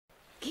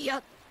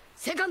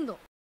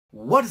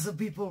What is up,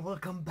 people?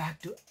 Welcome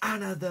back to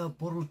another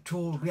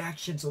Boruto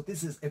reaction. So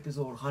this is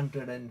episode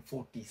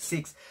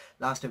 146.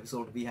 Last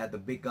episode we had the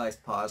big guy's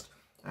past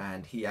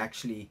and he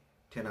actually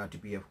turned out to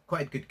be a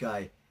quite good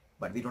guy,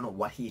 but we don't know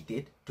what he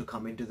did to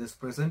come into this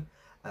prison.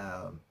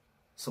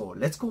 So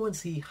let's go and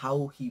see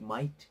how he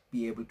might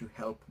be able to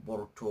help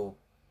Boruto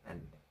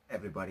and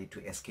everybody to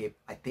escape.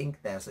 I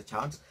think there's a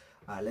chance.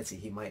 Let's see,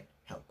 he might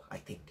help, I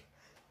think.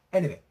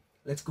 Anyway,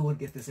 let's go and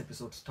get this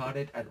episode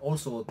started. And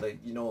also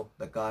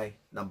the guy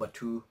number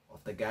 2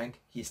 of the gang,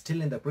 he's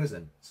still in the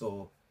prison,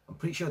 so I'm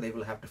pretty sure they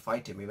will have to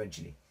fight him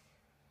eventually.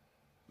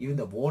 Even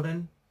the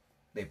warden,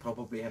 they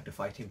probably have to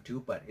fight him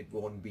too, but it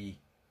won't be,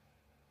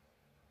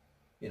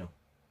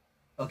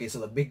 okay, so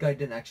the big guy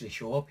didn't actually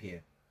show up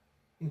here.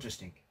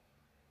 Interesting.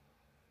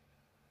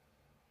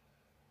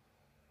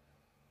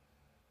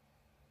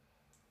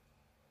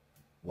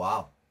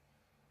 Wow.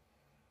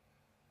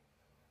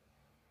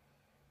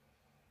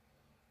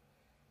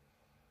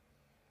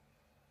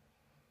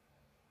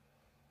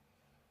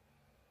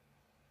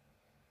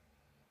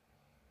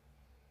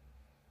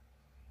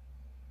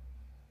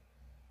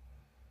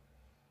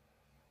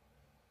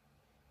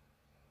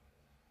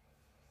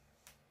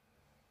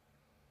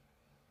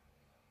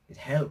 It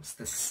helps,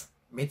 this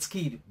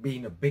Mitsuki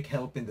being a big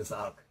help in this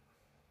arc.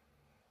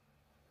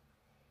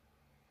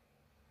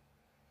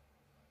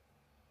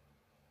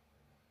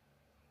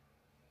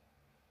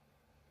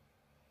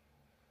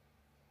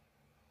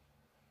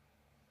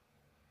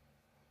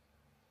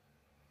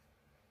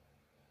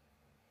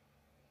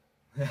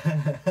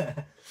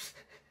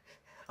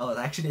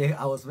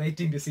 I was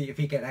waiting to see if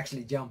he can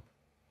actually jump.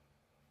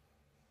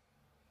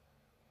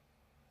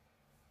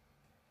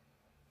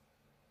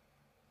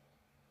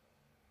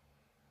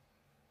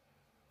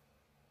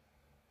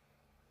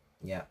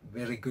 Yeah,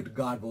 very good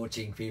guard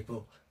watching,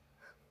 people.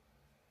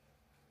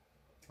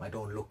 I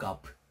don't look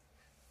up.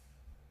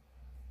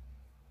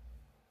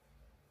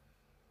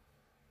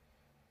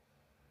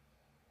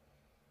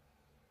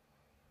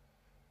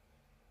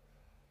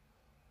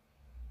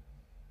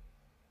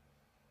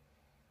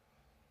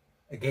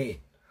 Again,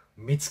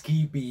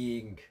 Mitsuki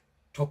being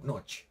top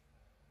notch.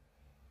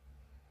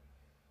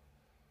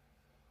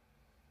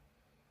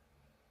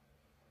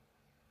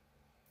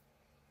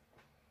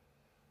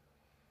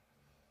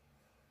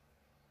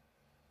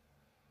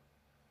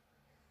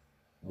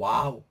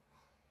 Wow.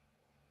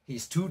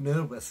 He's too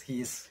nervous.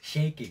 He's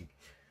shaking.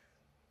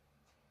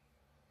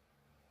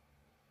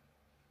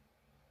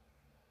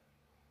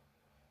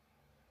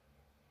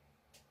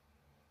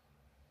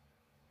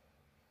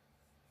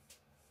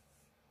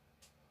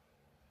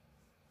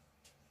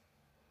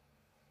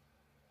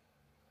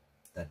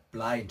 That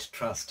blind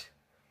trust.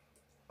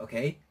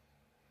 Okay.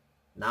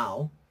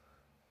 Now,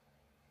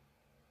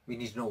 we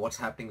need to know what's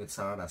happening with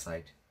Sarada's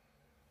side.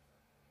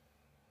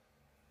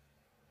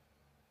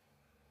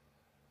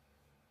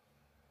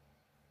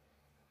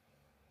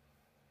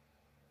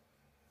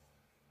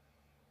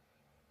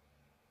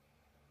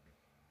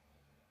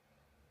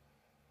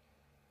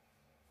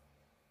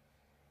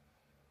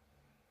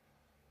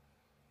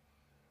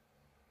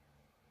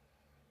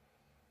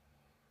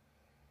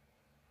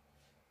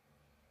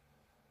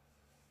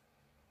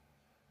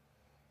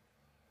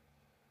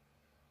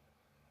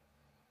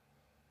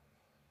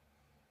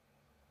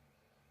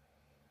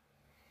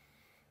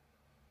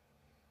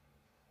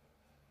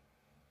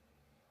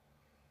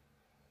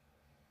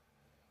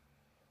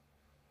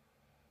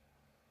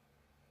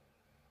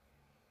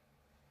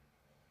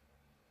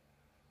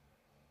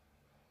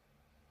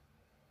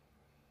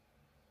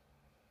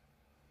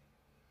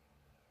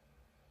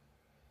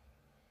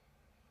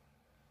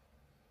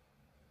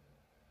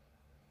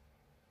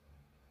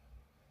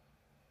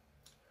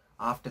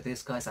 After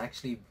this guy's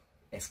actually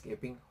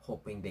escaping,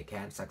 hoping they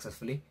can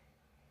successfully,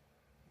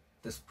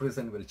 this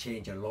prison will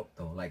change a lot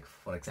though. Like,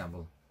 for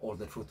example, all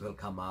the truth will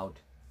come out,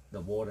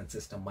 the warden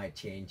system might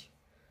change.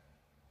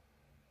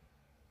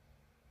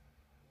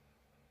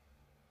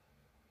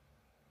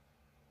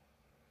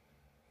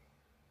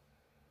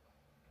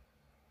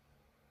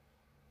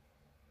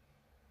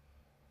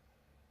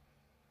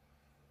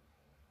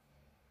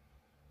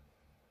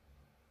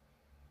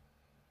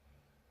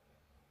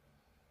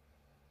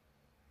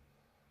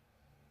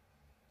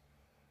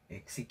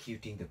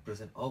 Executing the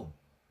prison. Oh.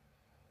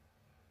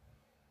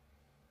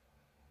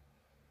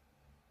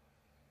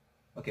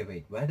 Okay,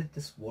 wait, where did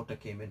this water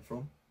came in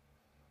from?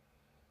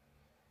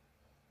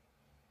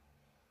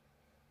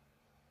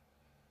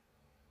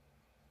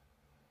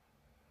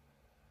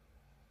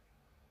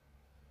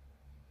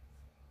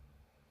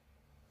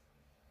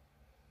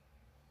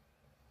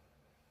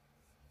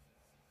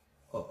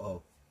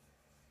 Oh.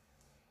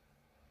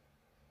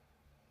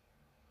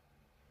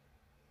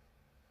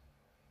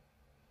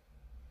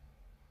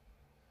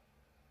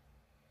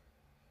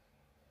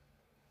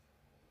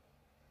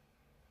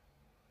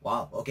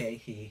 Wow, okay,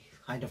 he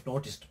kind of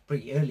noticed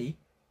pretty early.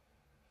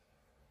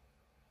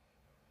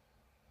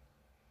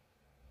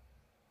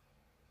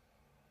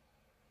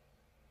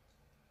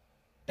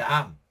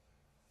 Damn.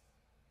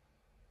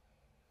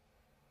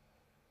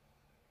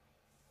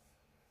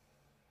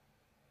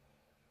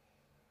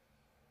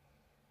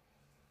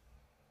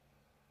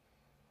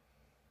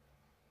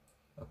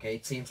 Okay,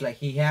 it seems like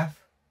he have.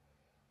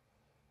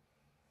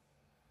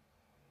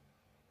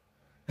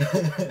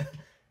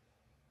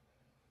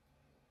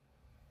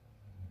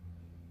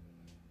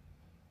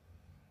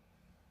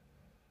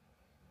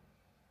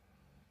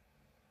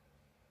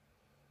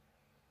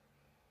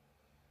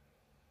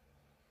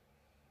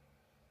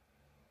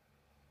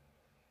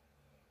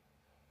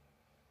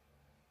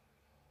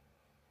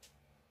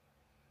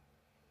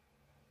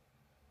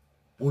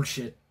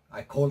 Bullshit.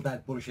 I call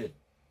that bullshit.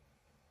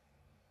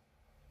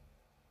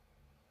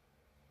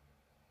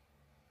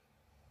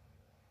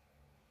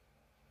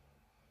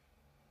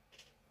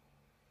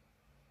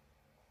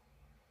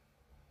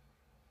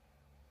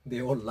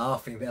 They all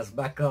laughing. There's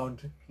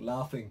background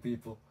laughing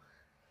people.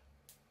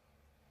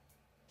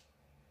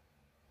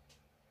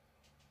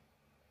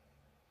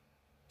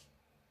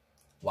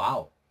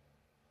 Wow.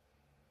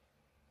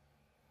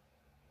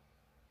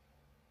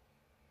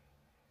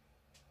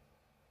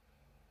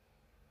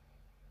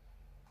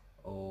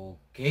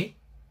 Okay.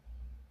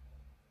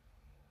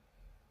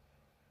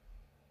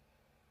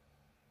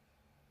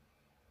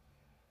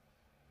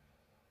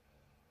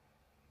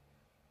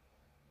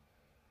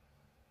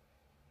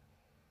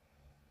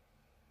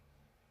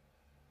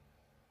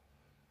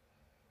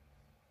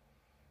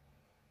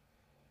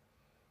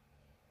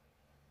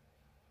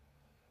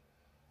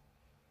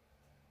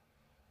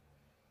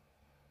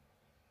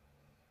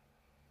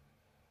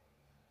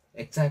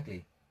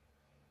 Exactly.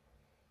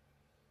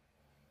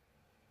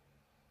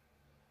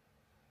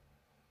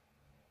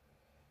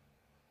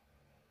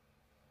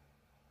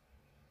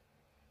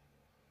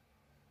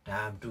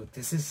 Damn, dude,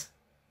 this is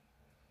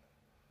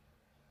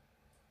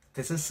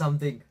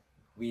something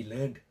we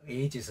learned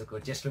ages ago.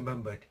 Just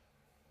remembered.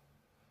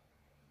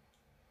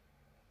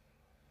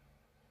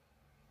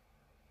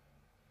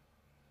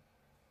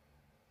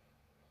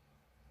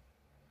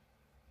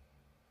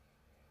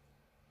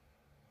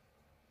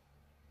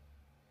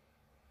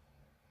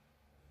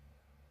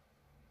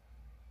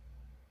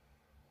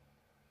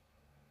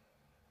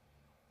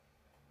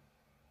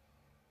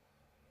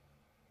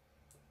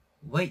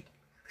 Wait,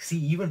 she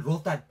even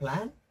wrote that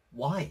plan?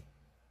 Why?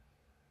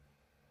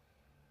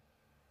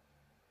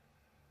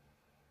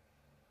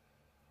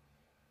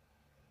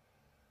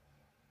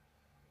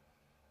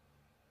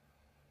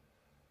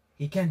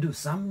 He can do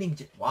some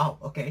ninja. Wow,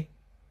 okay.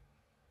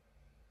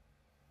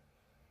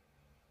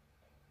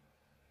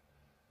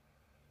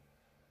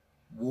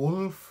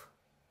 Wolf,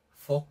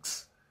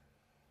 fox.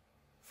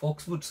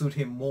 Fox would suit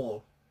him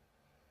more.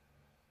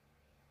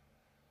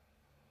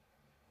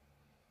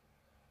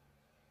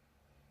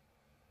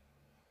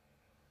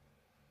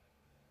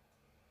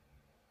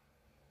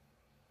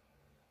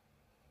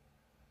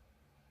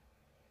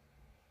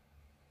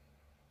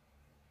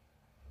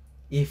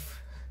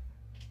 If.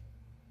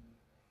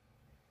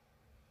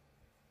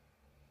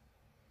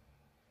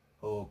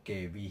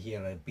 Okay, we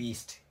hear a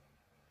beast.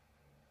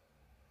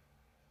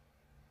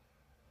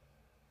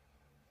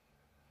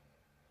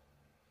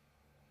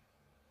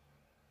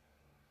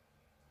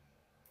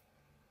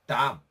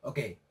 Damn,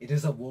 okay, it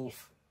is a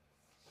wolf.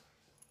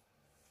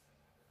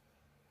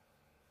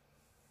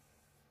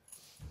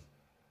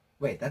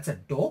 Wait, that's a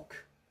dog?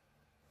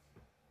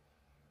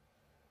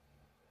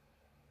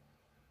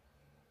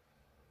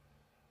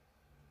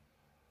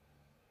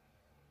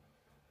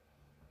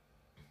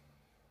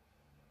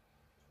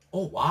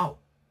 Oh, wow.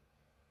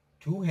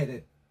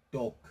 Two-headed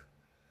dog.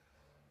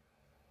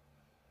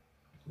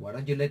 Why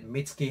don't you let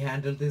Mitsuki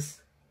handle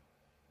this?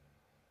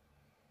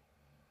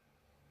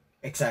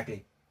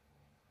 Exactly.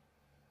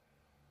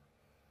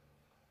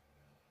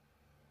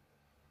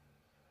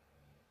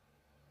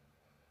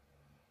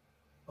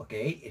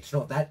 Okay, it's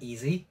not that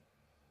easy.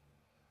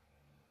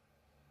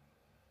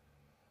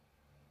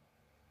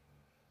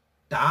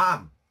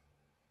 Damn.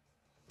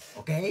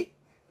 Okay.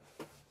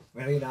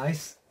 Very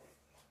nice.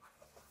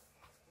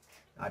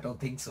 I don't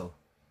think so.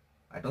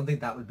 I don't think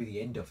that will be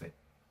the end of it.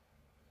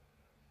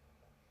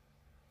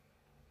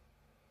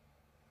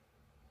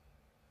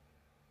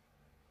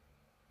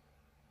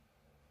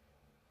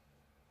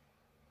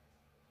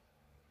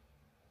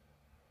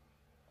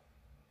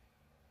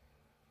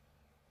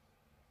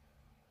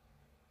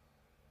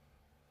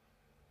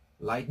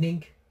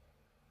 Lightning?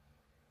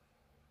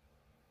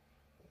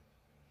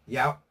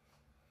 Yeah.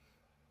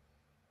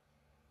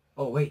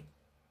 Oh, wait.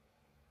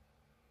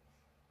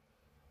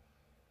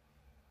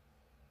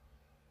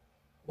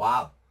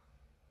 Wow.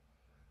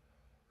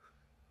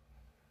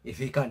 If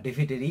he can't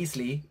defeat it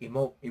easily,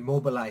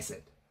 immobilize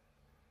it.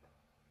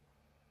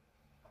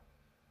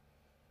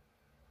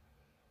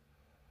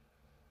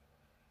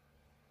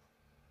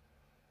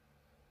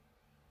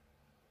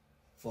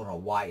 For a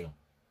while.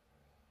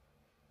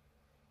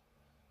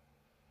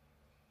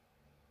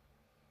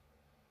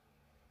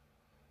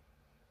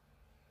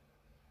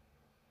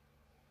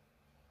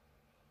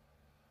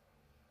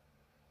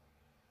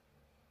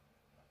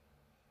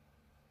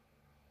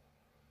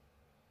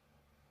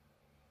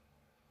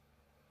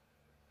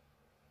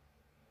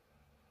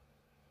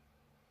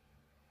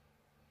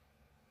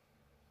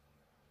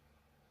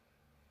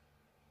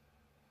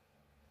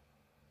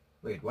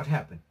 Wait, what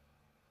happened?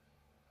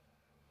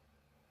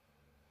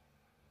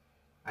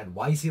 And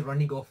why is he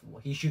running off?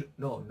 He should...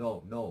 No,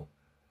 no, no.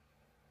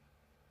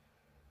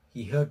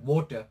 He heard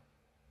water.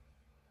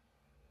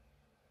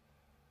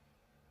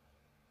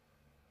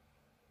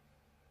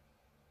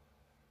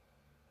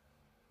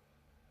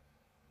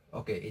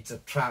 Okay, it's a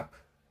trap.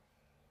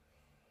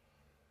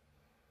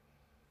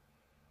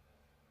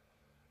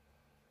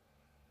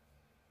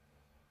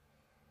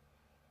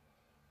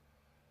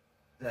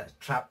 The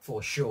trap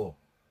for sure.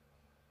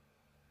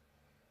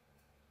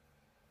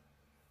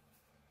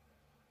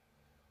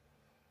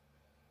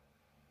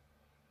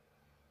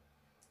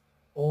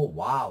 Oh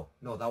wow.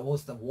 No, that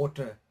was the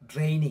water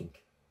draining.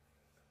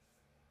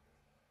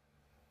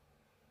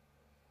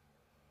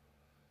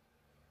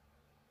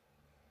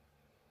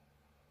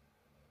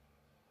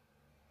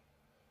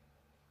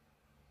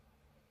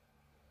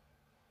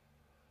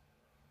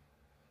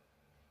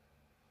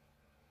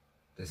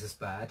 This is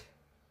bad.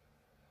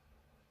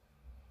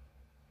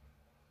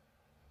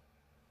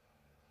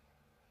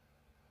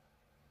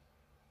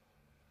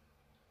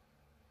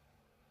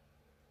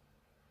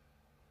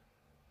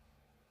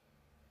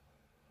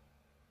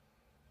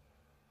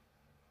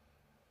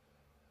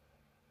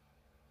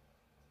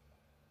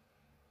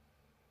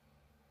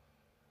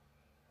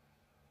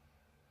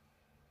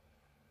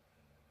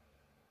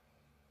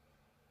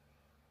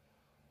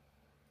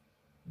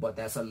 But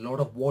there's a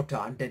lot of water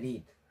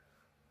underneath.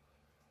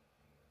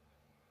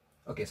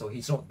 Okay, so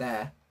he's not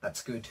there.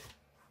 That's good.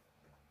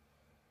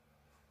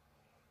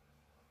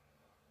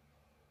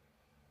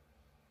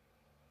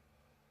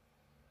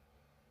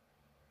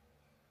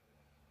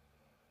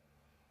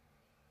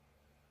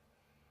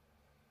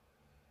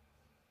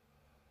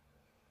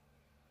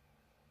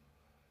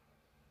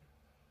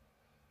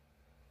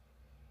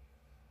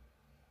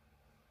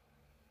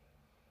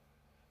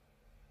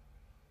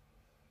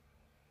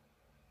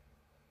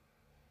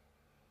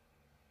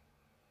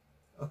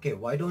 Okay,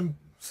 why don't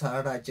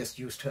Sarada just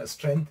used her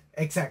strength?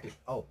 Exactly.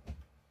 Oh,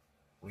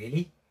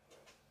 really?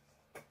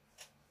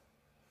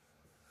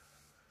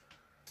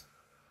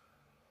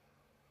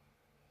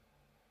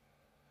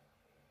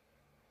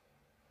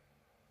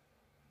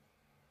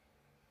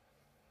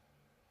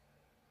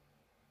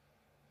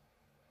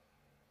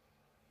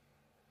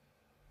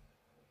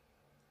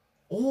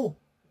 Oh,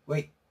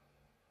 wait.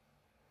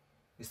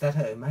 Is that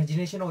her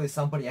imagination or is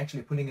somebody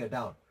actually pulling her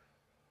down?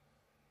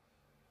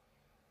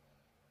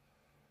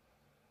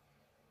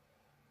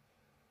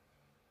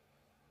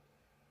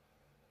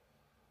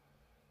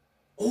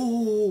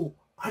 Oh,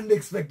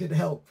 unexpected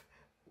help.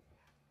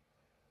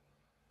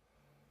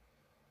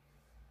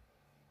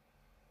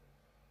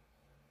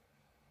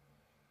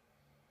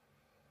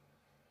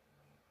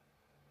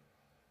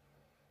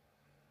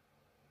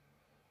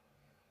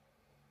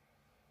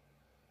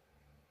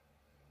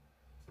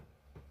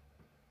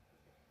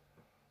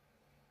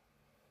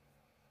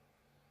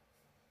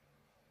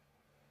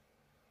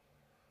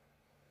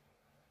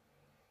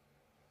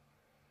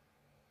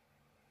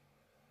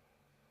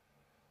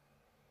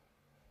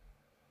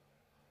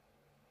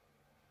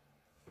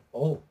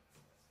 Oh,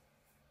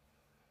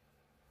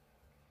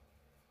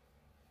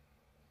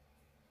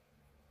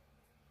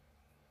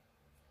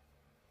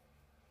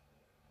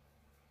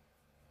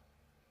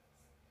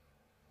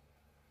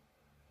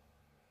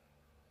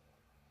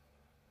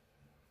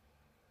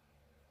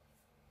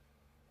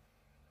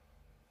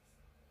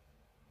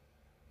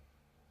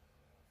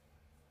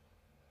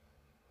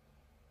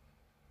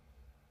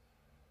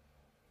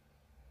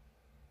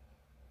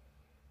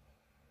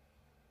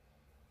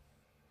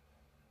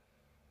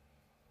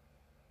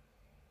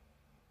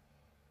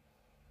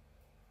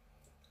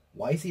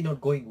 why is he not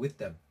going with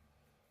them?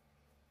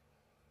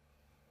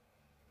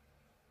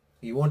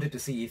 He wanted to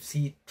see if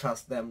she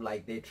trusts them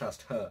like they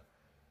trust her.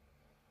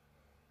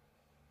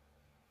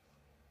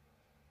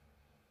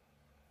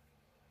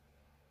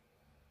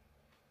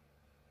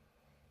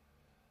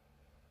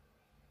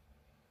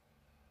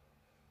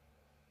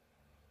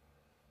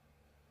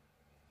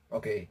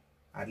 Okay,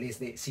 at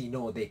least she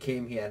know they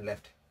came here and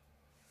left.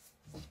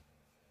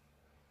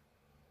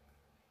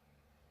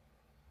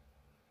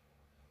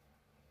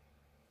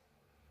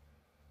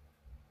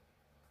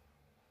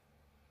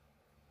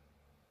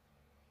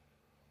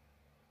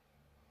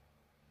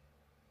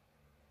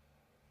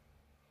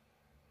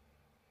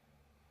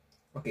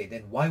 Okay,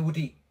 then why would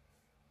he?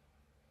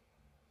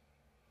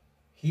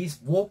 He's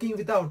walking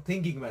without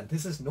thinking, man.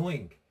 This is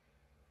knowing.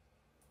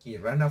 He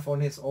ran off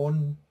on his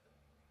own,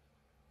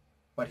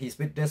 but he's a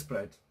bit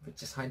desperate,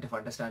 which is kind of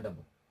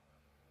understandable.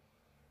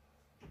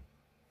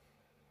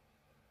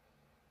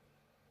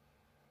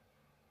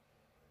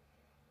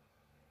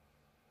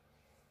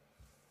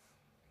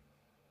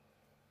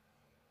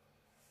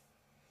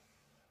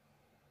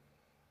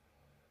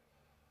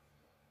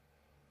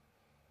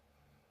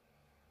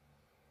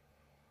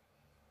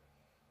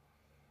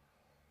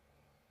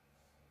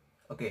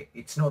 Okay,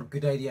 it's not a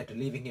good idea to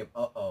leaving him.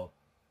 Uh-oh.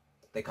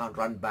 They can't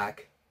run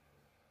back.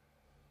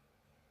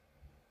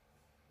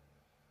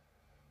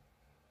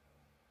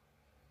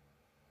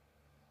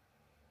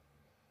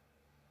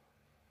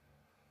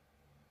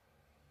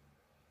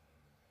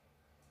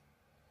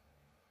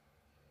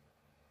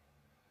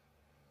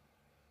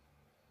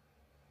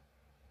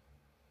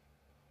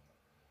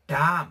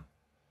 Damn.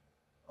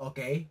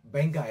 Okay,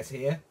 Benga is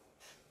here.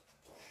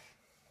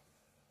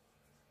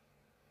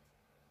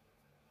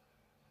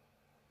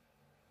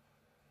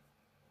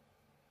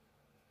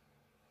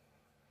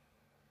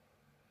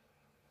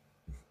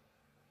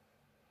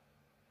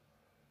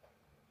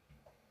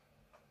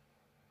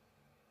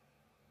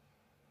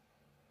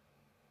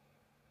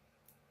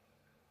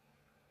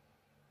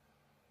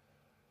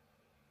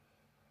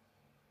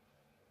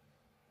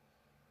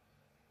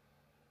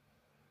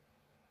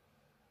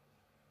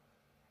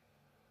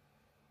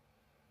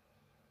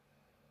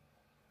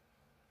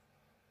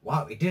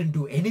 Wow, it didn't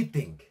do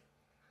anything.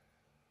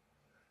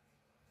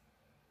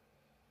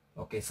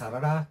 Okay,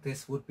 Sarada,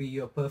 this would be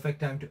your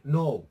perfect time to...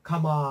 No,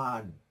 come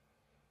on.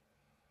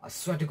 I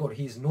swear to God,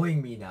 he's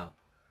knowing me now.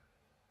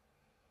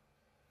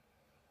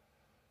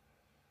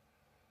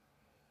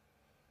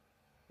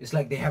 It's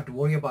like they have to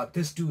worry about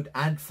this dude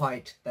and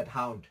fight that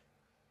hound.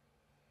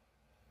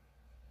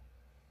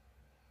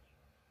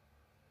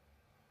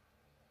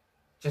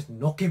 Just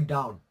knock him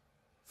down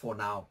for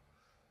now.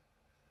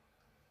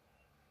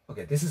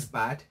 Okay, this is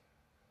bad.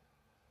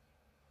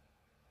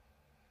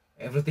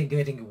 Everything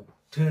getting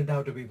turned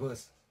out to be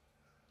worse.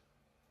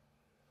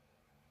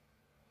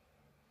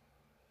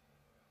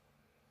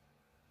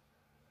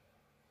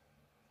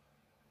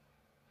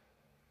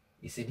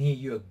 Isn't he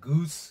your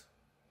goose?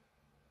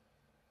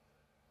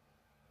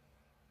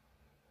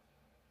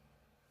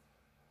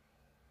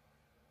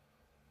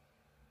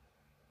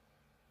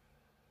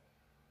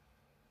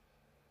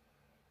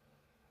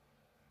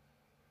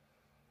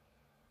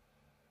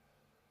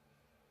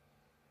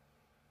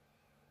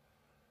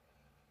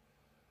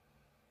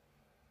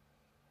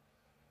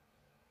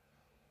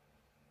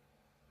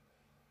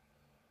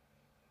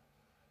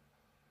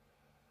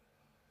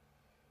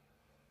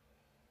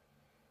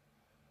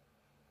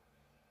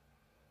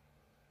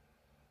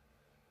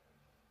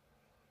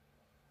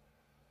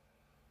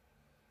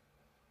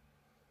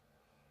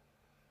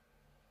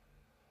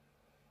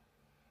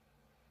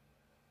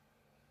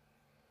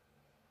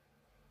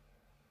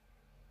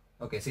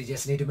 Okay, so you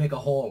just need to make a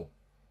hole.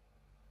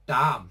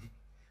 Damn.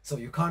 So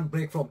you can't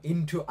break from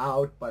in to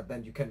out, but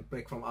then you can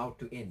break from out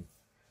to in.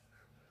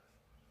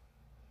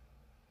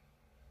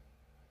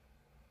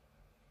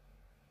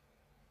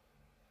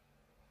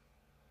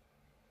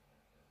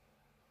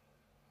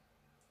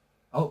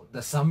 Oh,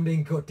 the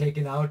summoning got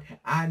taken out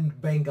and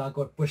Benga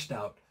got pushed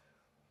out.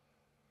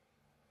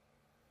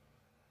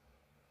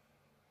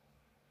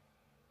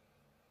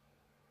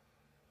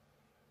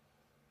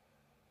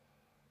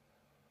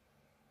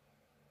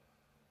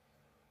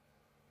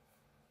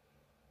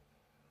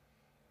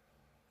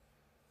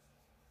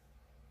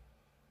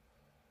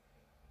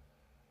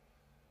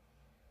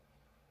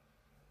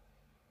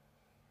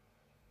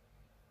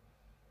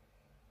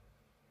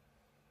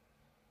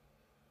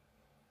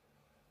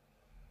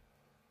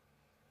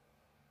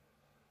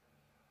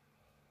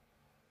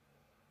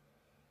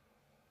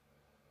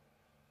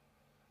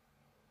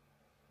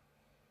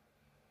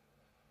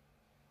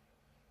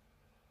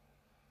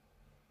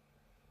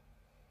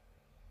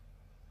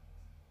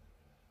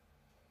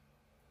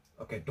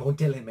 Okay, don't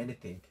tell him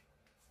anything.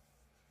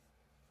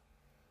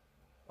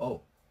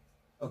 Oh,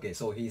 okay,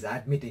 so he's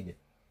admitting it.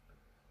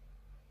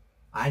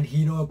 And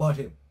he know about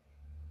him.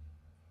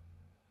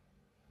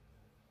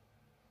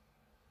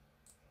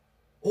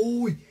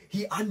 Oh,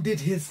 he undid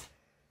his...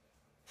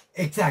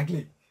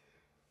 Exactly.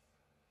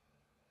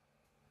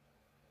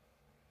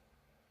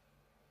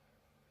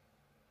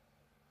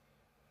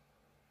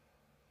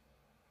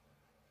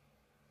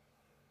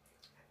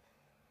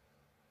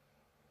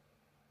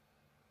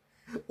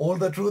 All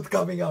the truth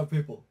coming out,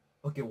 people.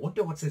 Okay,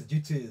 wonder what his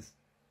jutsu is.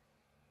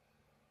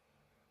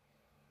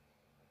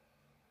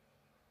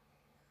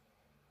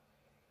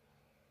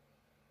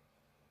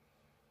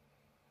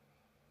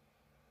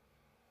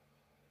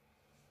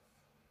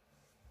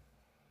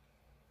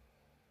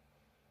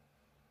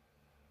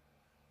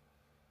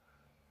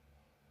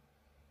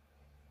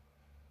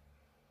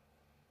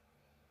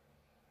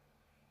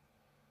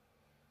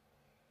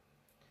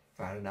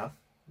 Fair enough.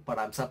 But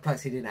I'm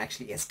surprised he didn't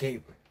actually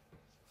escape.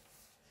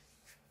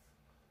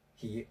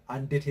 He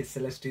undid his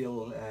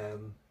celestial...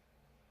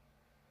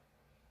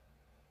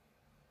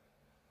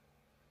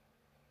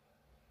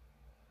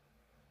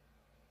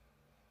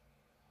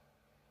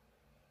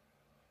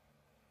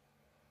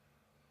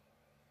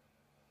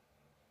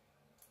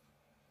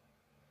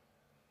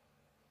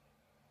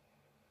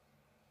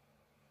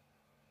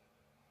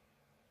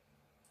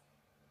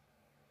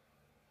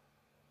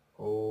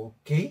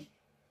 Okay.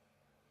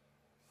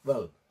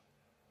 Well,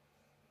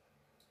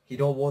 he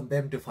don't want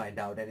them to find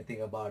out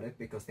anything about it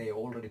because they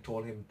already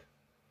told him.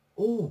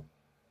 Oh.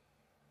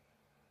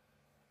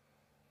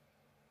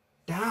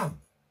 Damn.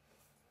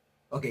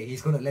 Okay,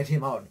 he's gonna let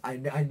him out. I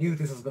knew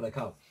this was gonna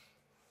come.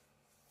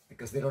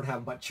 Because they don't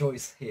have much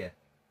choice here.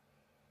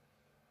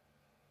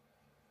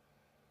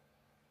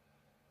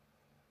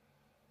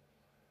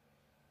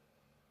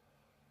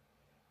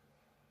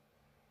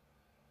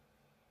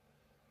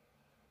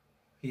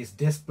 He's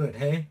desperate,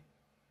 hey?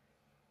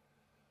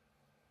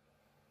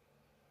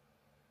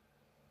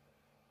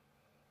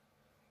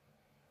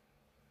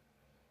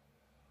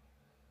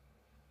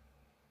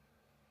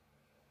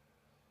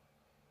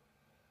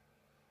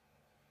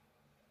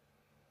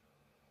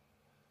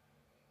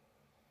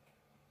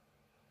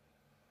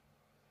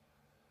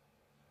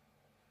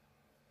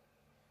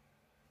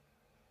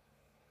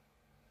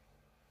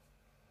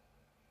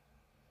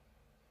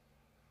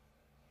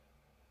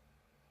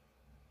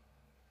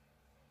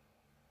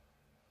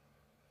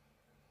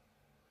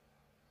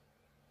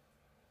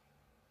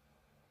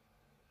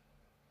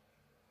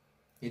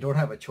 He don't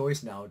have a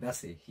choice now, does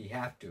he? He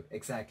have to,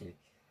 exactly.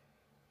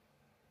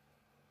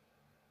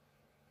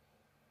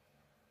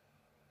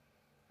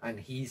 And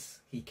he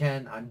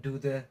can undo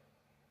the...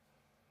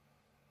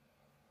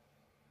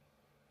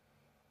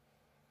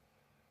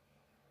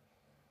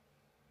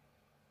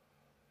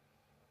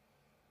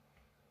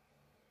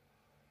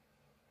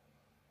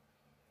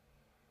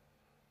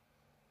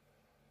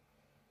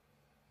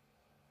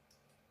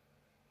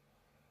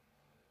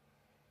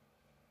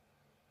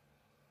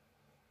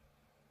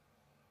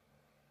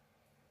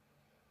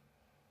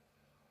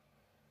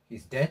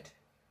 He's dead.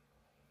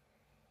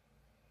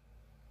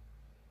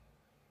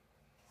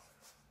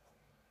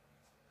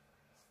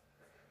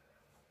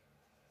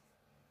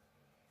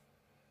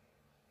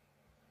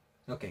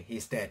 Okay,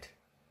 he's dead.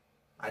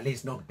 At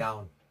least knocked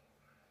down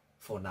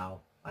for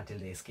now until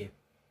they escape.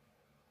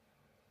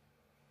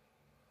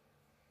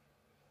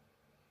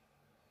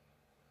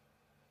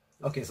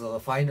 Okay, so the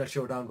final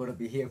showdown gonna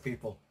be here,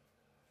 people.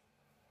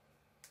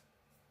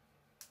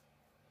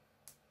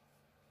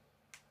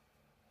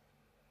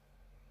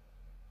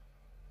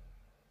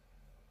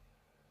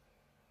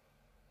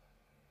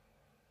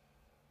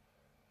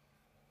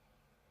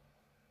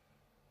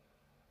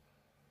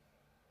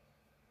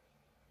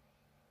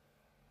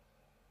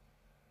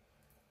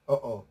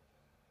 Uh-oh.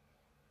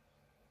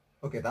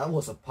 Okay, that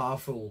was a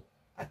powerful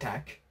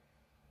attack.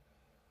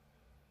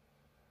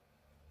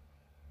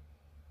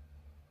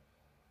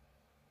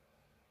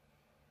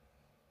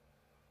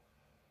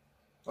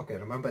 Okay,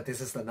 remember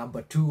this is the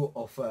number 2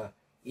 of a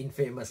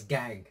infamous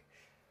gang.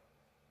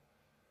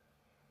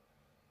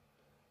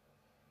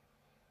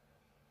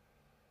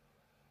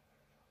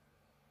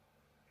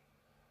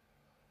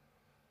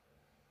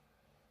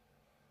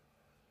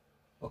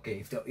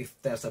 Okay,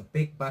 if there's a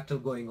big battle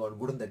going on,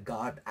 wouldn't the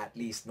guard at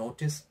least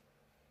notice?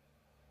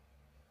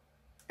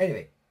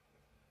 Anyway,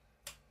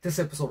 this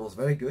episode was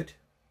very good.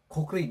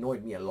 Kokri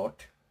annoyed me a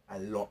lot.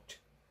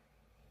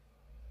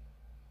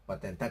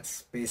 But then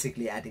that's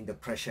basically adding the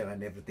pressure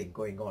and everything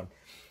going on.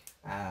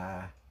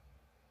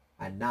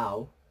 And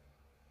now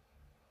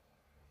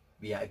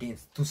we are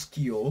against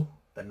Tuskio,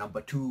 the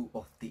number 2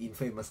 of the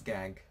infamous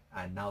gang,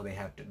 and now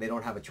they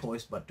don't have a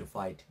choice but to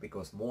fight,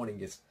 because morning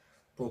is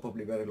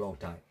probably very long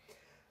time.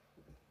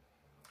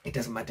 It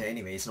doesn't matter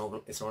anyway. It's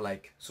not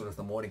like as soon as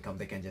the morning comes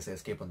they can just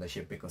escape on the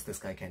ship, because this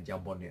guy can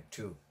jump on it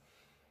too.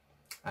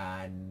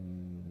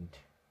 And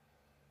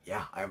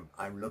yeah,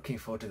 I'm looking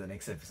forward to the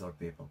next episode,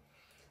 people.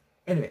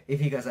 Anyway, if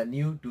you guys are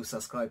new, do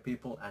subscribe,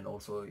 people, and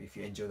also if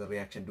you enjoy the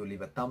reaction, do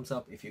leave a thumbs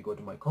up. If you go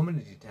to my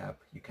community tab,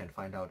 you can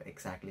find out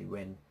exactly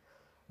when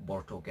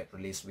Boruto get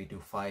released. We do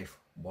 5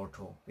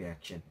 Boruto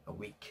reaction a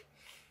week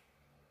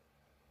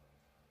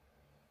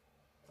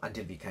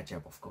until we catch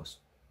up, of course.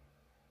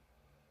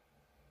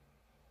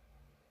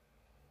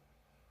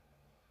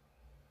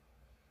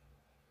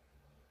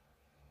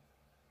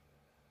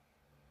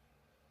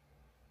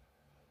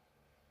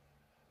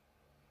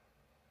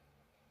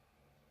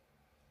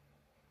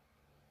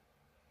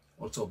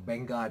 Also,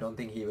 Benga, I don't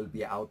think he will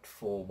be out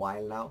for a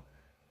while now,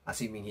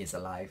 assuming he's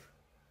alive.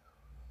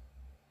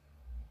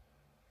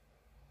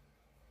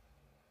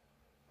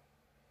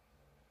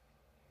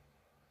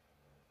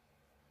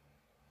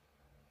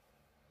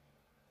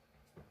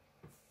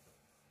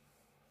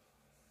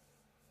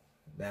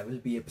 There will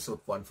be episode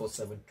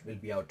 147 will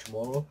be out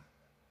tomorrow,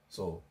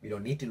 so we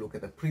don't need to look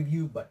at the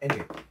preview. But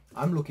anyway,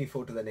 I'm looking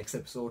forward to the next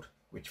episode,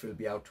 which will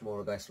be out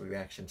tomorrow, guys, for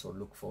reaction, so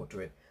look forward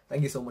to it.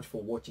 Thank you so much for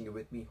watching it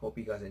with me. Hope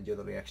you guys enjoyed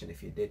the reaction.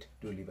 If you did,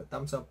 do leave a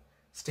thumbs up.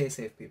 Stay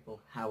safe,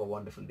 people. Have a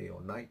wonderful day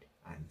or night,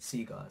 and see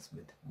you guys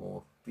with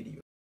more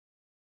videos.